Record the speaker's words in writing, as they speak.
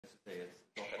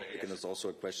And it's also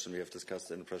a question we have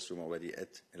discussed in the press room already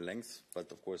at length,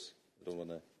 but of course, I don't want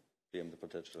to preempt the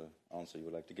potential answer you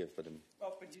would like to give. But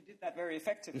you did that very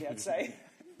effectively, I'd say,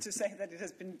 to say that it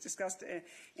has been discussed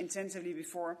intensively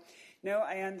before. No,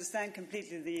 I understand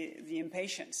completely the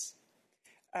impatience.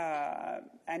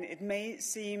 And it may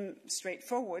seem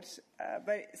straightforward,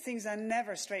 but things are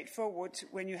never straightforward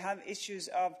when you have issues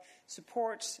of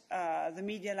support, the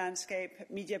media landscape,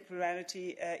 media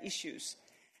plurality issues.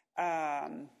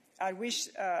 I wish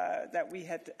that we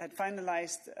had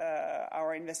finalized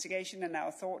our investigation and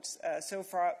our thoughts so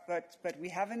far, but we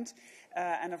haven't.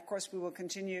 And of course, we will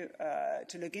continue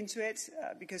to look into it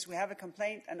because we have a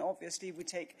complaint, and obviously we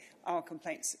take our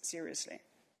complaints seriously.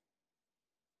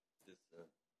 This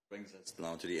brings us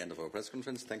now to the end of our press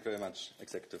conference. Thank you very much,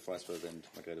 Executive Vice President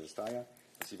Margrethe Vestager.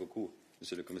 Merci beaucoup,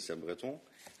 Monsieur le Commissaire Breton.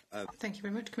 Thank you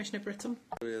very much, Commissioner Breton.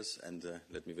 And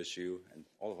let me wish you, and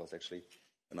all of us actually,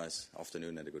 a nice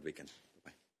afternoon and a good weekend.